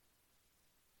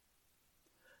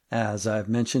As I've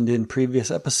mentioned in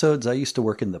previous episodes, I used to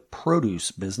work in the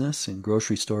produce business in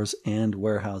grocery stores and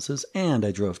warehouses, and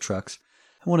I drove trucks.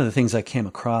 And one of the things I came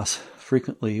across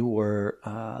frequently were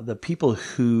the people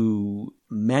who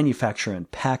manufacture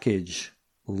and package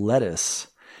lettuce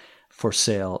for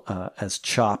sale as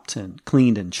chopped and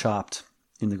cleaned and chopped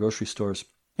in the grocery stores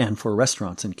and for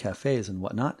restaurants and cafes and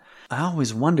whatnot. I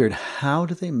always wondered, how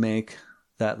do they make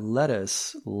that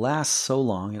lettuce last so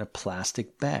long in a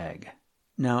plastic bag?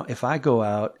 Now, if I go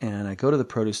out and I go to the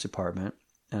produce department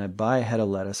and I buy a head of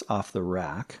lettuce off the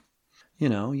rack,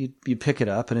 you pick it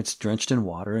up and it's drenched in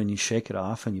water and you shake it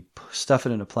off and you stuff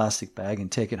it in a plastic bag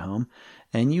and take it home,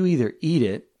 and you either eat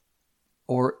it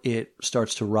or it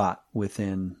starts to rot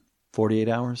within 48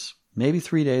 hours, maybe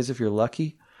 3 days if you're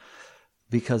lucky,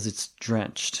 because it's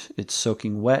drenched, it's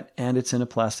soaking wet, and it's in a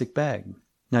plastic bag.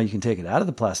 Now you can take it out of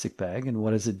the plastic bag, and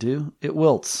what does it do? It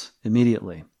wilts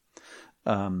immediately.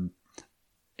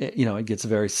 It gets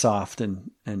very soft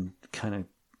and kind of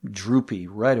droopy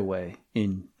right away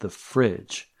in the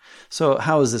fridge. So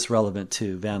how is this relevant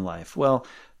to van life? Well,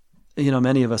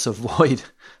 many of us avoid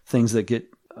things that get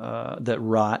that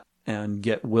rot and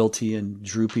get wilty and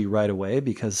droopy right away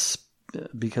because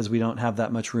we don't have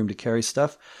that much room to carry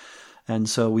stuff. And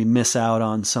so we miss out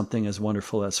on something as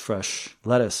wonderful as fresh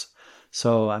lettuce.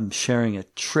 So I'm sharing a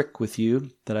trick with you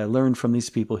that I learned from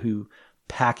these people who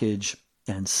package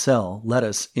and sell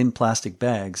lettuce in plastic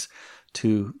bags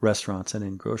to restaurants and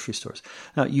in grocery stores.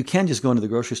 Now, you can just go into the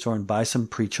grocery store and buy some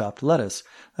pre-chopped lettuce.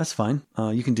 That's fine.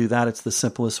 You can do that. It's the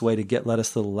simplest way to get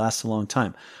lettuce that'll last a long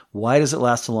time. Why does it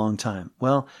last a long time?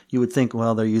 Well, you would think,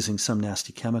 they're using some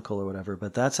nasty chemical or whatever,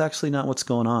 but that's actually not what's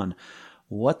going on.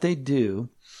 What they do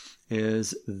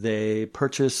is they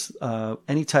purchase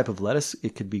any type of lettuce.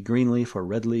 It could be green leaf or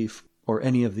red leaf or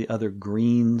any of the other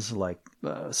greens, like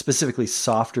specifically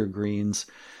softer greens,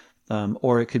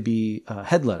 or it could be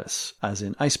head lettuce, as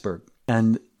in iceberg.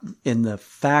 And in the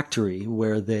factory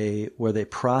where they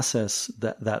process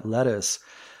that lettuce,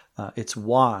 it's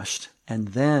washed and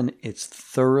then it's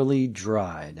thoroughly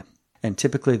dried. And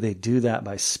typically they do that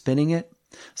by spinning it.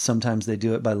 Sometimes they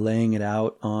do it by laying it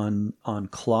out on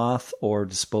cloth or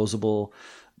disposable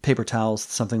paper towels,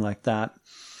 something like that.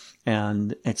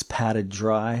 And it's patted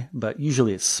dry, but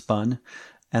usually it's spun.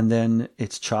 And then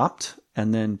it's chopped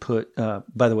and then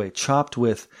chopped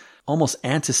with almost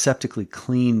antiseptically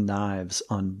clean knives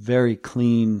on very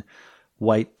clean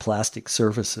white plastic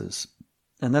surfaces.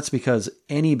 And that's because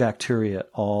any bacteria at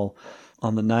all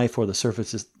on the knife or the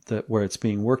surfaces where it's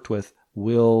being worked with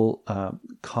will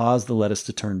cause the lettuce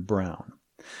to turn brown.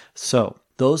 So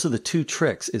those are the two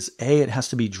tricks: is A, it has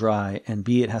to be dry, and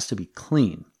B, it has to be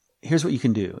clean. Here's what you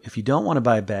can do. If you don't want to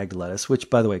buy bagged lettuce, which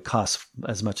by the way costs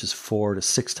as much as 4 to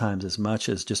 6 times as much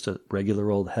as just a regular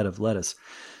old head of lettuce,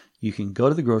 you can go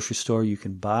to the grocery store, you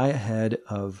can buy a head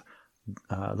of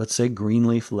let's say green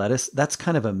leaf lettuce. That's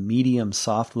kind of a medium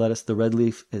soft lettuce. The red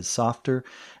leaf is softer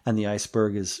and the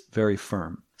iceberg is very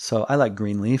firm. So I like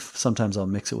green leaf. Sometimes I'll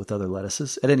mix it with other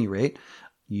lettuces. At any rate,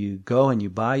 you go and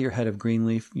you buy your head of green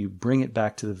leaf, you bring it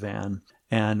back to the van,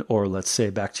 or let's say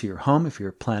back to your home if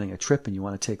you're planning a trip and you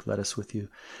want to take lettuce with you.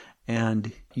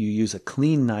 And you use a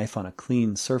clean knife on a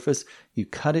clean surface. You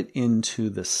cut it into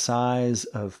the size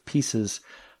of pieces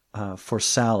for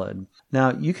salad.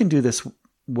 Now, you can do this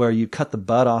where you cut the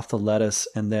bud off the lettuce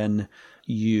and then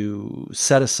you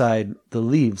set aside the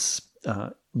leaves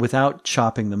without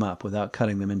chopping them up, without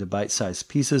cutting them into bite-sized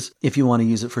pieces, if you want to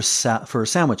use it for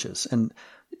sandwiches. And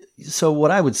so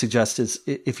what I would suggest is,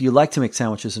 if you like to make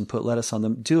sandwiches and put lettuce on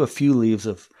them, do a few leaves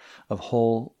of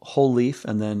whole leaf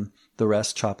and then the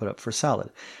rest chop it up for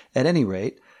salad. At any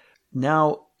rate,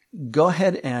 now go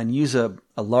ahead and use a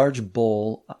large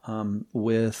bowl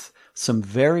with some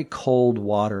very cold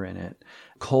water in it.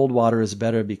 Cold water is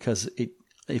better because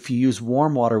if you use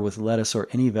warm water with lettuce or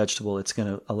any vegetable, it's going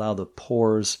to allow the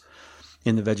pores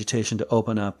in the vegetation to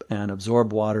open up and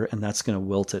absorb water, and that's going to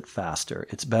wilt it faster.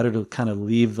 It's better to kind of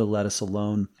leave the lettuce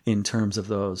alone in terms of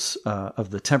those of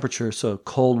the temperature. So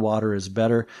cold water is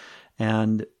better,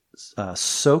 and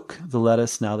soak the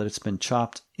lettuce now that it's been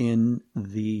chopped in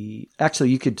the. Actually,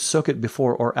 you could soak it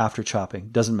before or after chopping.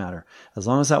 Doesn't matter as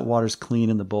long as that water's clean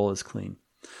and the bowl is clean.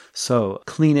 So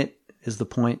clean it is the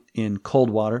point in cold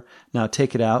water. Now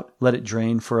take it out, let it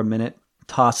drain for a minute,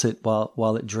 toss it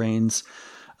while it drains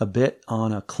a bit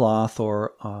on a cloth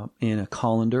or in a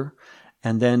colander.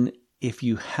 And then if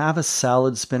you have a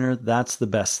salad spinner, that's the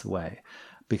best way,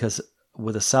 because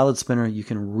with a salad spinner, you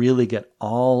can really get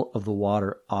all of the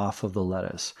water off of the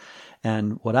lettuce.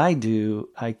 And what I do,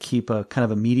 I keep a kind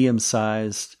of a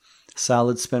medium-sized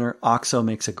salad spinner. OXO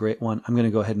makes a great one. I'm going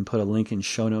to go ahead and put a link in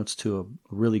show notes to a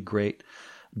really great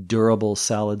durable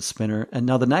salad spinner. And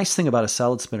now the nice thing about a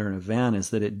salad spinner in a van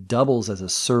is that it doubles as a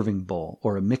serving bowl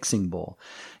or a mixing bowl.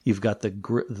 You've got the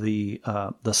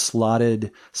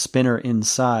slotted spinner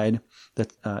inside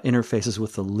that interfaces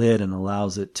with the lid and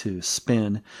allows it to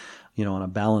spin, on a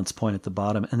balance point at the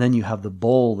bottom. And then you have the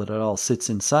bowl that it all sits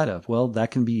inside of. Well,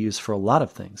 that can be used for a lot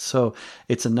of things. So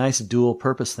it's a nice dual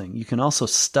purpose thing. You can also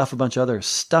stuff a bunch of other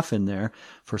stuff in there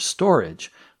for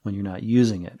storage when you're not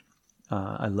using it.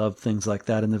 I love things like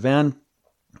that in the van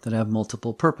that have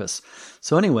multiple purpose.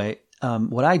 So anyway,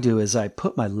 what I do is I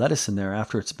put my lettuce in there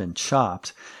after it's been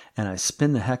chopped and I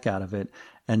spin the heck out of it.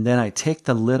 And then I take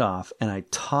the lid off and I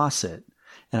toss it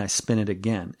and I spin it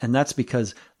again. And that's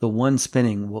because the one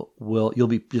spinning you'll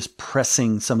be just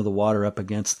pressing some of the water up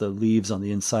against the leaves on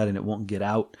the inside and it won't get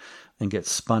out and get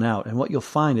spun out. And what you'll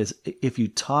find is if you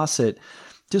toss it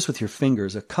just with your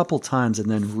fingers a couple times and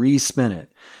then re-spin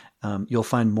it, you'll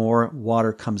find more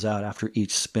water comes out after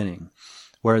each spinning.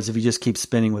 Whereas if you just keep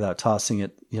spinning without tossing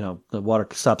it, the water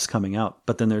stops coming out,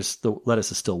 but then the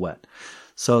lettuce is still wet.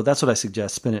 So that's what I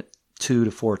suggest. Spin it 2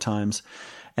 to 4 times.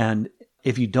 And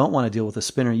if you don't want to deal with a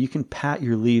spinner, you can pat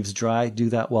your leaves dry. Do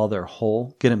that while they're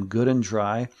whole. Get them good and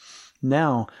dry.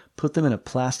 Now put them in a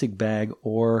plastic bag,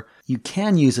 or you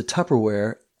can use a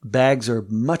Tupperware. Bags are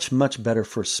much, much better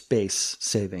for space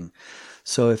saving.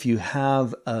 So if you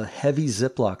have a heavy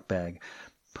Ziploc bag,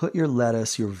 put your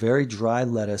lettuce, your very dry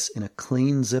lettuce, in a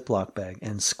clean Ziploc bag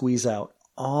and squeeze out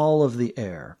all of the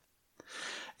air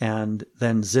and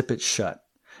then zip it shut.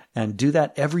 And do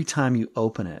that every time you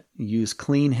open it. Use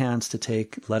clean hands to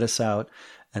take lettuce out.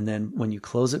 And then when you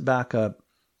close it back up,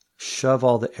 shove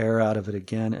all the air out of it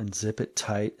again and zip it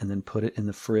tight and then put it in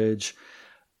the fridge.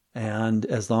 And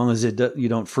as long as you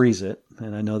don't freeze it,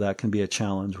 and I know that can be a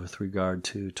challenge with regard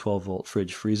to 12-volt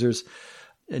fridge freezers,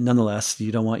 nonetheless,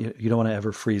 you don't want to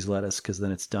ever freeze lettuce because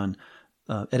then it's done.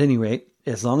 At any rate,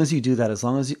 as long as you do that, as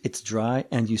long as it's dry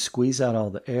and you squeeze out all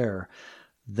the air,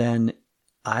 then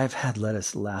I've had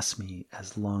lettuce last me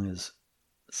as long as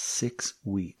 6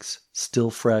 weeks, still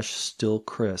fresh, still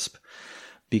crisp,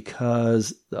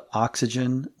 because the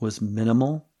oxygen was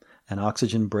minimal, and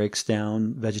oxygen breaks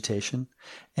down vegetation,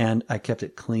 and I kept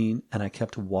it clean, and I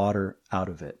kept water out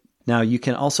of it. Now, you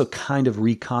can also kind of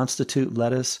reconstitute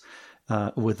lettuce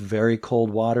with very cold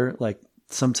water. Like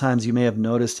sometimes you may have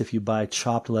noticed if you buy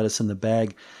chopped lettuce in the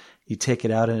bag, you take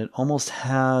it out, and it almost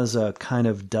has a kind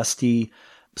of dusty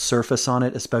surface on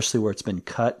it, especially where it's been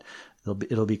cut.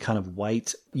 It'll be kind of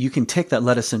white. You can take that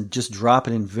lettuce and just drop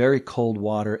it in very cold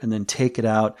water and then take it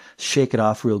out, shake it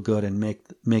off real good, and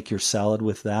make your salad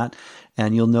with that.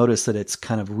 And you'll notice that it's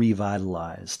kind of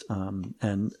revitalized.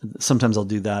 And sometimes I'll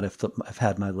do that if I've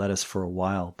had my lettuce for a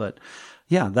while. But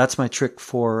yeah, that's my trick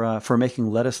for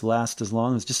making lettuce last as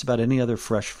long as just about any other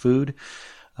fresh food.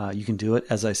 You can do it,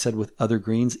 as I said, with other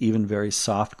greens, even very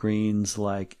soft greens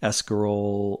like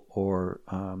escarole or,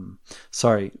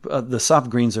 the soft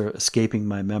greens are escaping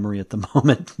my memory at the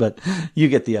moment, but you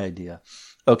get the idea.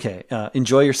 Okay,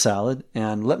 enjoy your salad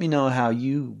and let me know how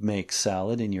you make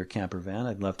salad in your camper van.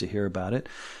 I'd love to hear about it.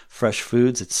 Fresh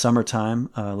foods, it's summertime.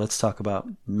 Let's talk about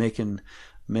making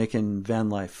van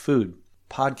life food.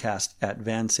 Podcast at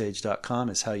vansage.com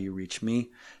is how you reach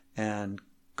me. And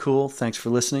cool. Thanks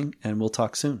for listening, and we'll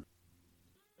talk soon.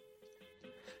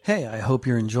 Hey, I hope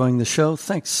you're enjoying the show.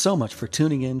 Thanks so much for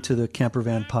tuning in to the Camper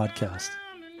Van Podcast.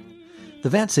 The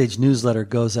Vansage newsletter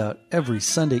goes out every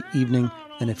Sunday evening,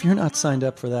 and if you're not signed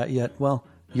up for that yet, well,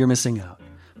 you're missing out.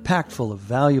 Packed full of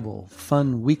valuable,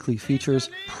 fun weekly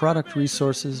features, product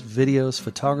resources, videos,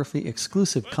 photography,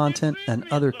 exclusive content, and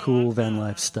other cool van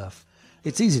life stuff.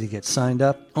 It's easy to get signed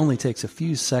up, only takes a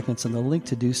few seconds, and the link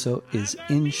to do so is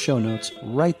in show notes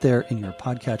right there in your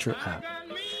podcatcher app.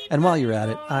 And while you're at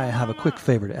it, I have a quick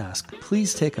favor to ask.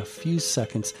 Please take a few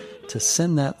seconds to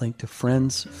send that link to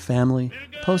friends, family,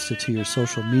 post it to your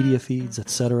social media feeds,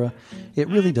 etc. It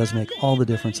really does make all the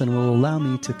difference and will allow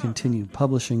me to continue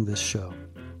publishing this show.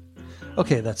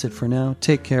 Okay, that's it for now.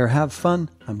 Take care, have fun.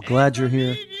 I'm glad you're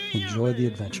here. Enjoy the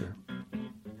adventure.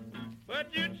 But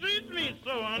you treat me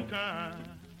so unkind.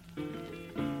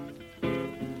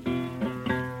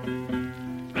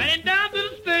 Ran down to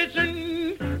the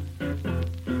station,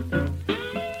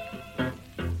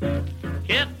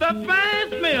 catch the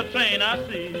fast mail train I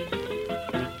see.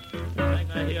 I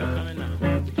think I hear coming now.